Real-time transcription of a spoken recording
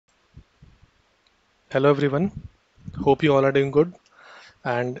Hello everyone, hope you all are doing good.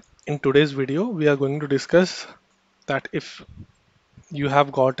 And in today's video, we are going to discuss that if you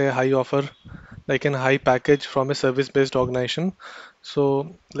have got a high offer, like a high package from a service-based organization,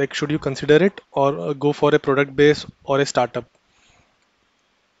 so like should you consider it or go for a product-based or a startup?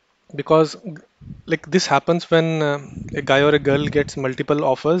 Because like this happens when a guy or a girl gets multiple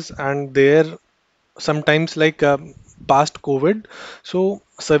offers and they're sometimes past COVID, so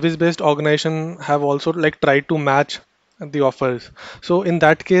service-based organization have also like tried to match the offers. So in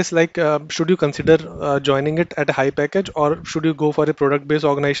that case, should you consider joining it at a high package or should you go for a product-based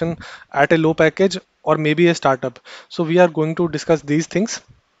organization at a low package or maybe a startup? So we are going to discuss these things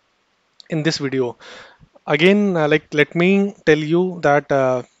in this video. Again, let me tell you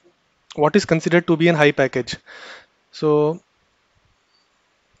that what is considered to be a high package. So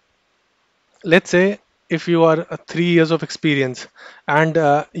let's say if you are 3 years of experience and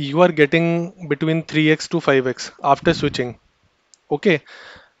you are getting between 3x to 5x after switching, okay,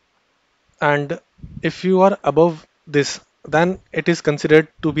 and if you are above this, then it is considered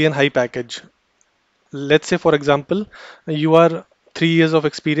to be a high package. Let's say for example you are 3 years of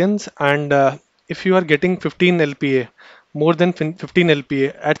experience and if you are getting 15 lpa, more than 15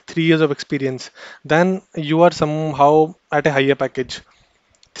 lpa at 3 years of experience, then you are somehow at a higher package.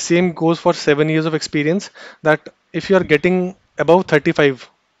 Same goes for 7 years of experience, that if you are getting above 35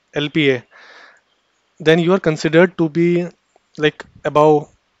 LPA, then you are considered to be like above,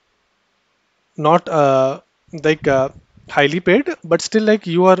 not like highly paid, but still like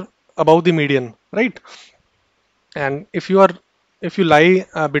you are above the median, right? And if you lie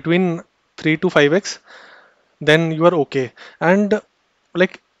between 3 to 5x, then you are okay. And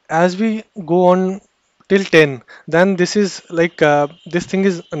like as we go on till 10, then this is this thing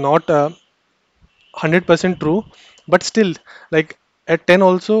is not 100% true, but still, like at 10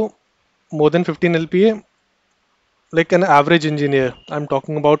 also, more than 15 LPA, like an average engineer, I'm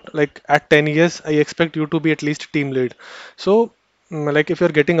talking about, like at 10 years, I expect you to be at least team lead. So, like if you're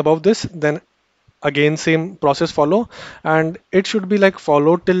getting above this, then again, same process follow, and it should be like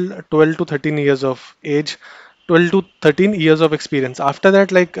followed till 12 to 13 years of age, 12 to 13 years of experience. After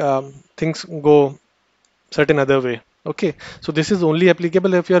that, things go certain other way. Okay, so this is only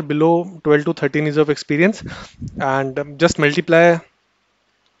applicable if you are below 12 to 13 years of experience, and just multiply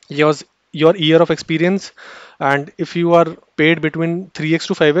yours your year of experience, and if you are paid between 3x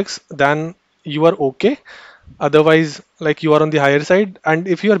to 5x, then you are okay. Otherwise, like you are on the higher side, and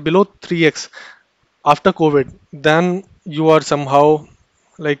if you are below 3x after COVID, then you are somehow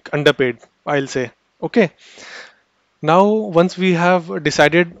like underpaid, I'll say. Okay. Now, once we have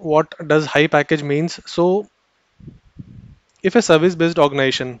decided what does high package means, so if a service-based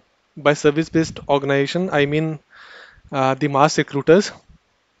organization, by service-based organization, I mean the mass recruiters.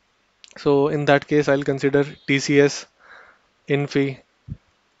 So in that case, I'll consider TCS, Infi,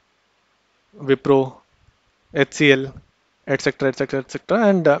 Wipro, HCL, etc., etc., etc.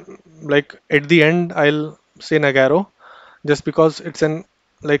 And like at the end, I'll say Nagarro, just because it's an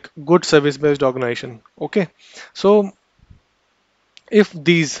like good service-based organization. Okay, so if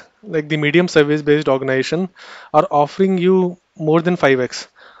these like the medium service-based organization are offering you more than 5x,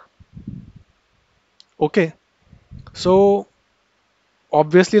 okay, so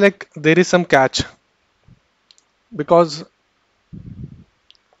obviously like there is some catch, because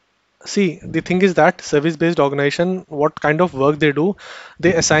see, the thing is that service-based organization, what kind of work they do,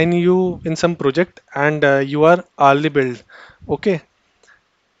 they assign you in some project and you are hourly billed. Okay,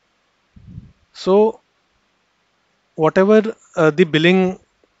 so whatever the billing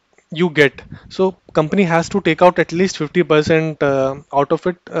you get, so company has to take out at least 50% out of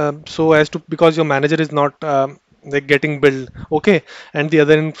it, so as to, because your manager is not like getting billed. Okay, and the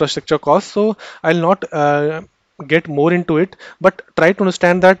other infrastructure costs. So I'll not get more into it, but try to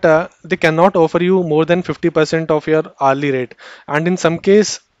understand that they cannot offer you more than 50% of your hourly rate. And in some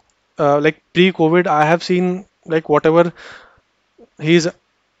case, like pre-COVID, I have seen like whatever he's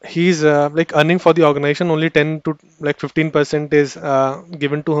he's like earning for the organization, only 10 to like 15% is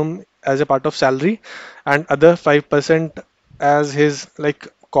given to him as a part of salary, and other 5% as his like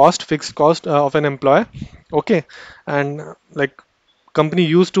cost, fixed cost of an employee. Okay, and like company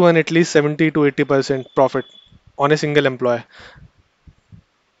used to earn at least 70 to 80% profit on a single employee.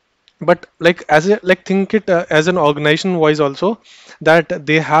 But like as a like think it as an organization wise also, that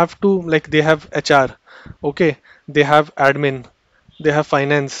they have to like they have HR, okay, they have admin, they have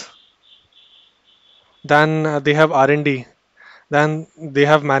finance, then they have R&D, then they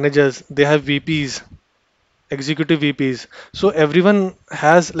have managers, they have VPs, executive VPs. So everyone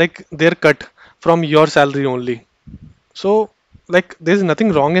has like their cut from your salary only. So like there's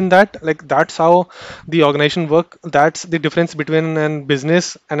nothing wrong in that. Like that's how the organization work. That's the difference between a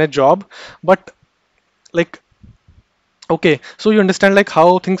business and a job. But like, okay, so you understand like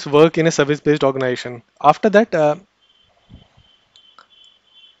how things work in a service-based organization. After that,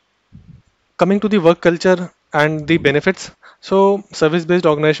 coming to the work culture and the benefits. So service-based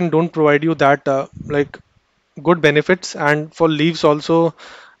organization don't provide you that like good benefits, and for leaves also,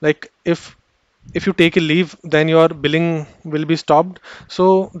 like if you take a leave, then your billing will be stopped.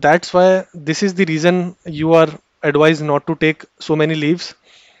 So that's why this is the reason you are advised not to take so many leaves.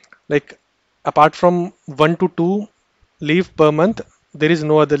 Like apart from 1 to 2 leave per month, there is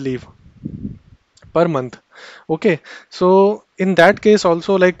no other leave per month. Okay, so in that case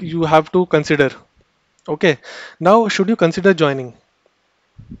also, like you have to consider. Okay, now should you consider joining?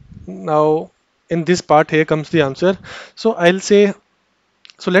 Now in this part, here comes the answer. So I'll say,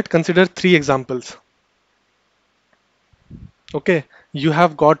 so let's consider three examples. Okay, you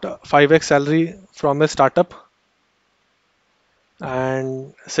have got 5x salary from a startup,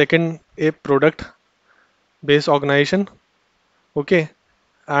 and second, a product based organization. Okay,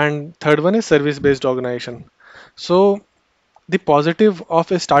 and third one is service based organization. So the positive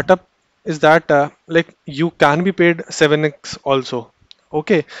of a startup is that like you can be paid 7x also.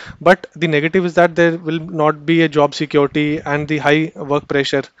 Okay, but the negative is that there will not be a job security and the high work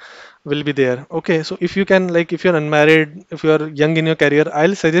pressure will be there. Okay, so if you can, like if you're unmarried, if you're young in your career,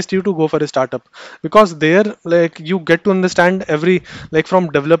 I'll suggest you to go for a startup, because there like you get to understand every, like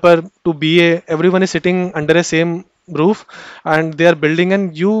from developer to BA, everyone is sitting under a same roof and they are building,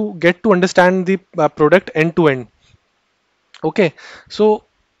 and you get to understand the product end to end. Okay, so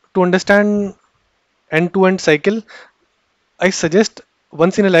to understand end-to-end cycle, I suggest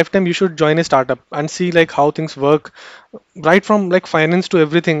once in a lifetime you should join a startup and see like how things work, right from like finance to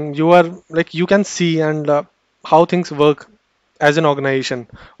everything. You are like you can see and how things work as an organization.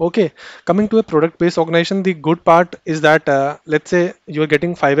 Okay, coming to a product-based organization, the good part is that let's say you are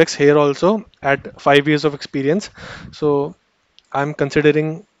getting 5x here also at 5 years of experience. So I'm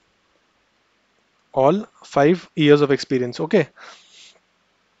considering all 5 years of experience. Okay,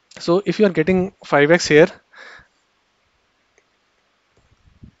 so if you are getting 5x here,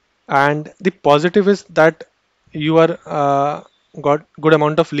 and the positive is that you are got good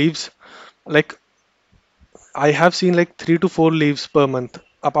amount of leaves. Like I have seen like 3 to 4 leaves per month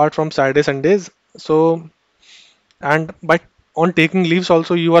apart from Saturday Sundays. So and but on taking leaves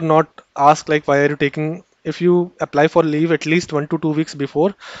also, you are not asked like why are you taking. If you apply for leave at least 1 to 2 weeks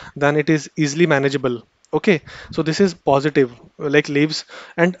before, then it is easily manageable. Okay, so this is positive, like leaves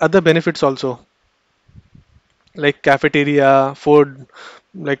and other benefits also, like cafeteria food,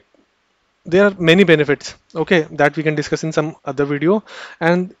 like there are many benefits, okay, that we can discuss in some other video.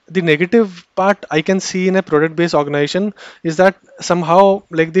 And the negative part I can see in a product based organization is that somehow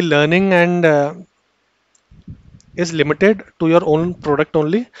like the learning and is limited to your own product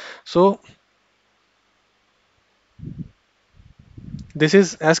only. So this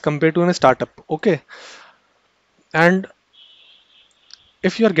is as compared to in a startup. Okay, and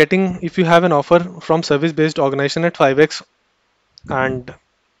if you have an offer from service based organization at 5x, and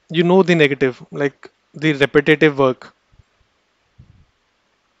you know the negative, like the repetitive work,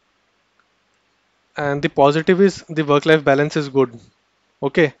 and the positive is the work life balance is good.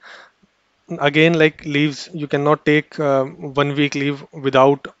 Okay, again like leaves, you cannot take 1 week leave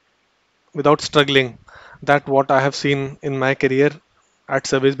without struggling. That what I have seen in my career at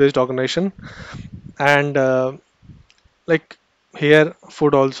service based organization. And like here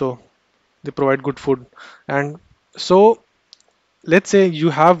food also, they provide good food. And so let's say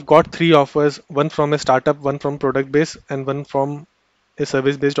you have got three offers, one from a startup, one from product based, and one from a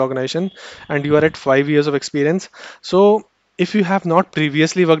service based organization, and you are at 5 years of experience. So if you have not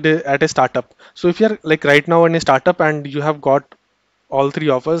previously worked at a startup, so if you're like right now in a startup and you have got all three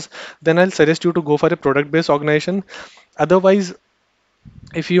offers, then I'll suggest you to go for a product based organization. Otherwise,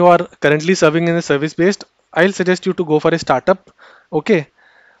 if you are currently serving in a service based, I'll suggest you to go for a startup. Okay,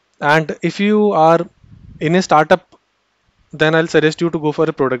 and if you are in a startup, then I'll suggest you to go for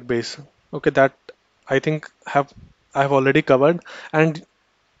a product base. Okay, that I think I've already covered. And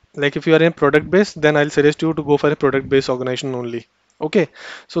like if you are in product base, then I'll suggest you to go for a product based organization only. Okay,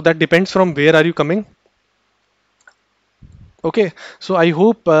 so that depends from where are you coming. Okay, so I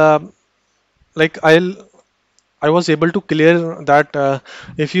hope like I was able to clear that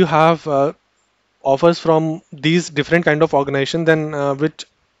if you have offers from these different kind of organization, then which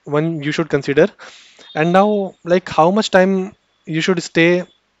one you should consider. And now like how much time you should stay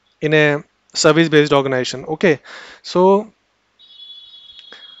in a service based organization. Okay, so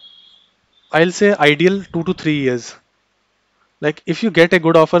I'll say ideal 2 to 3 years. Like if you get a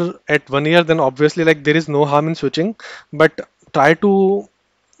good offer at 1 year, then obviously like there is no harm in switching, but try to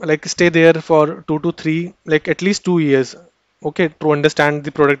like stay there for 2 to 3, like at least 2 years, okay, to understand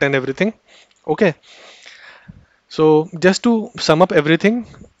the product and everything. Okay, so just to sum up everything,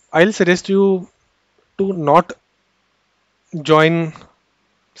 I'll suggest you to not join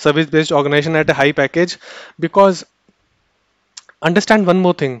service-based organization at a high package, because understand one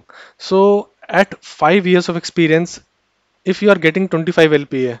more thing. So at 5 years of experience, if you are getting 25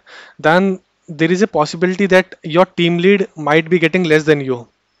 LPA, then there is a possibility that your team lead might be getting less than you,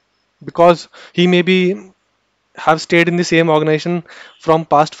 because he may be have stayed in the same organization from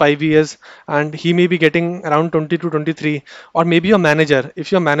past 5 years, and he may be getting around 20 to 23. Or maybe your manager,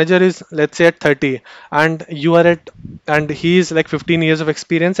 if your manager is let's say at 30 and you are at, and he is like 15 years of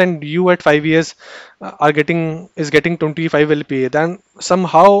experience, and you at 5 years are getting is getting 25 LPA, then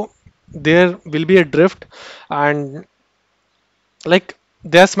somehow there will be a drift. And like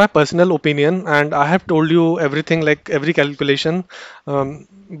that's my personal opinion, and I have told you everything, like every calculation,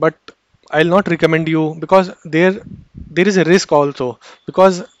 but I'll not recommend you, because there is a risk also,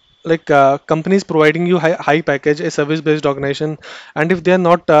 because like companies providing you high package, a service based organization, and if they are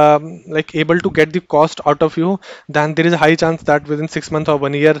not like able to get the cost out of you, then there is a high chance that within 6 months or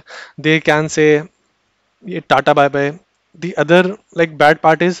 1 year they can say, "Yeah, Tata bye bye." The other like bad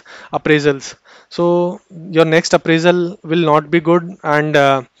part is appraisals. So your next appraisal will not be good, and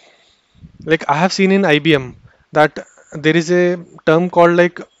like I have seen in IBM that there is a term called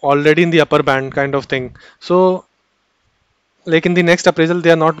like already in the upper band kind of thing. So like in the next appraisal,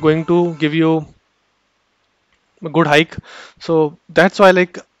 they are not going to give you a good hike. So that's why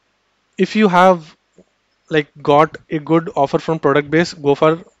like if you have like got a good offer from product base, go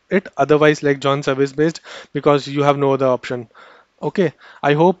for it. Otherwise, like join service based, because you have no other option. Okay,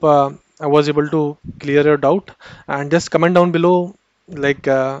 I hope I was able to clear your doubt, and just comment down below like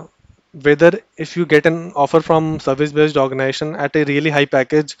whether if you get an offer from service based organization at a really high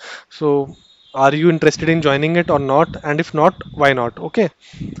package, so are you interested in joining it or not, and if not, why not? Okay,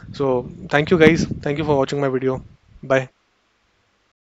 so thank you guys, thank you for watching my video. Bye.